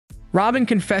Robyn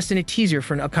confessed in a teaser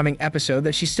for an upcoming episode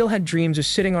that she still had dreams of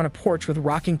sitting on a porch with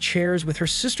rocking chairs with her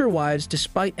sister wives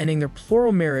despite ending their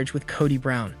plural marriage with Kody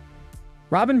Brown.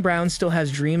 Robyn Brown still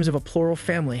has dreams of a plural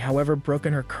family, however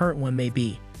broken her current one may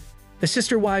be. The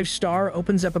Sister Wives star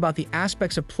opens up about the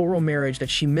aspects of plural marriage that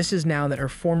she misses now that her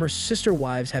former sister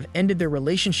wives have ended their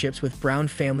relationships with Brown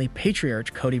family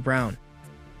patriarch Kody Brown.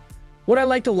 What I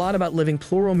liked a lot about living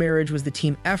plural marriage was the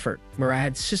team effort, where I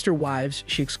had sister wives,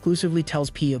 she exclusively tells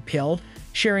POPL,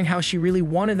 sharing how she really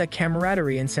wanted that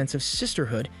camaraderie and sense of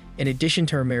sisterhood in addition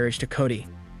to her marriage to Kody.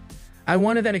 I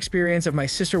wanted that experience of my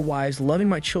sister wives loving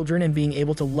my children and being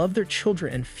able to love their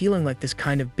children and feeling like this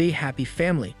kind of big happy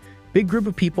family, big group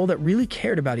of people that really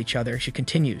cared about each other, she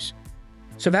continues.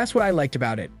 So that's what I liked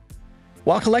about it.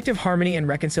 While collective harmony and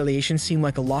reconciliation seem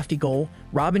like a lofty goal,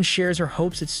 Robyn shares her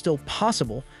hopes it's still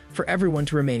possible for everyone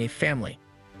to remain a family.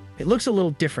 It looks a little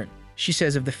different, she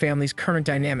says, of the family's current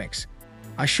dynamics.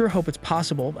 I sure hope it's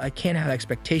possible, but I can't have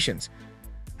expectations.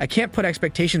 I can't put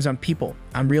expectations on people.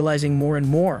 I'm realizing more and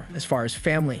more as far as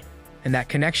family, and that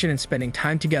connection and spending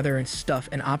time together and stuff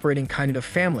and operating kind of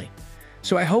family.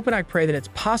 So I hope and I pray that it's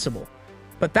possible,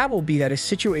 but that will be that a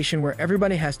situation where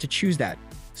everybody has to choose that.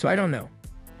 So I don't know.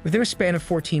 Within a span of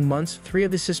 14 months, 3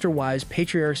 of the sister wives'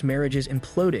 patriarchs' marriages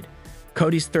imploded.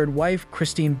 Kody's third wife,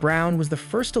 Christine Brown, was the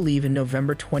first to leave in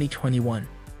November 2021.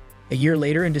 A year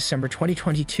later, in December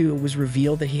 2022, it was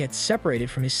revealed that he had separated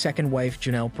from his second wife,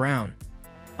 Janelle Brown.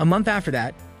 A month after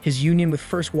that, his union with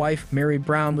first wife, Mary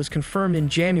Brown, was confirmed in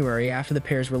January after the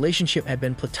pair's relationship had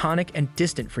been platonic and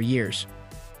distant for years.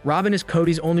 Robyn is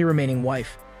Kody's only remaining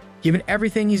wife. Given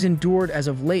everything he's endured as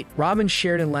of late, Robyn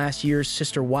shared in last year's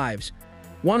Sister Wives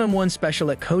one-on-one special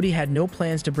that Kody had no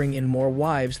plans to bring in more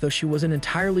wives, though she wasn't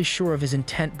entirely sure of his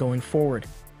intent going forward.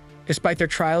 Despite their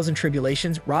trials and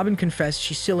tribulations, Robyn confessed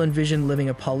she still envisioned living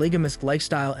a polygamous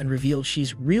lifestyle and revealed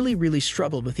she's really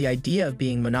struggled with the idea of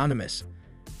being monogamous.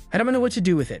 I don't know what to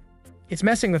do with it. It's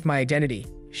messing with my identity,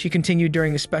 she continued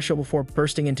during the special before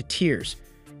bursting into tears.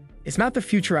 It's not the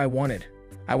future I wanted.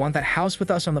 I want that house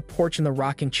with us on the porch and the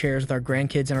rocking chairs with our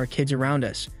grandkids and our kids around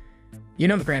us. You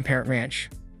know, the grandparent ranch.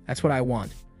 That's what I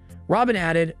want. Robyn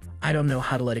added, I don't know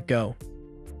how to let it go.